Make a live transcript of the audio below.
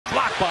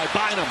by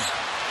Bynum.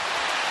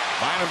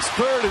 Bynum's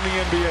third in the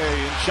NBA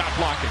in shot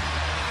blocking.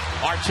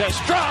 Artest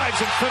drives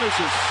and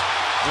finishes.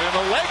 And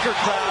the Laker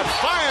crowd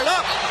fired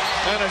up.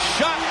 And a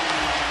shot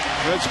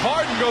as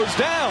Harden goes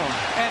down.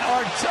 And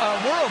our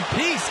World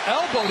Peace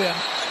elbowed him.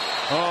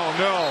 Oh,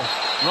 no.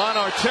 Ron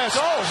Artest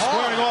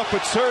squaring off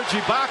with Serge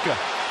Ibaka.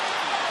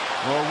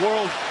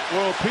 Well,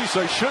 World Peace,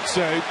 I should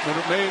say, but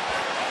it made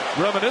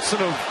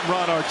reminiscent of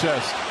Ron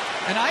Artest.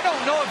 And I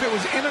don't know if it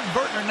was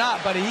inadvertent or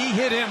not, but he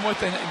hit him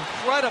with an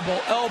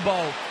incredible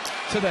elbow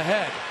to the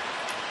head.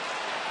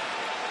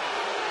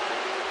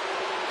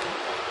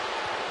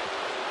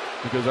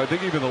 Because I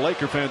think even the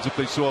Laker fans, if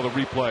they saw the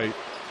replay,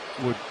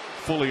 would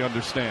fully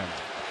understand.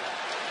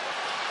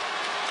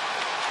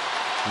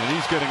 And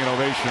he's getting an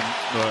ovation,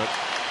 but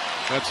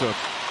that's a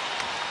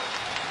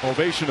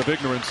ovation of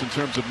ignorance in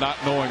terms of not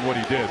knowing what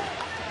he did.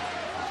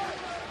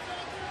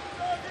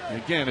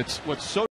 And again, it's what's so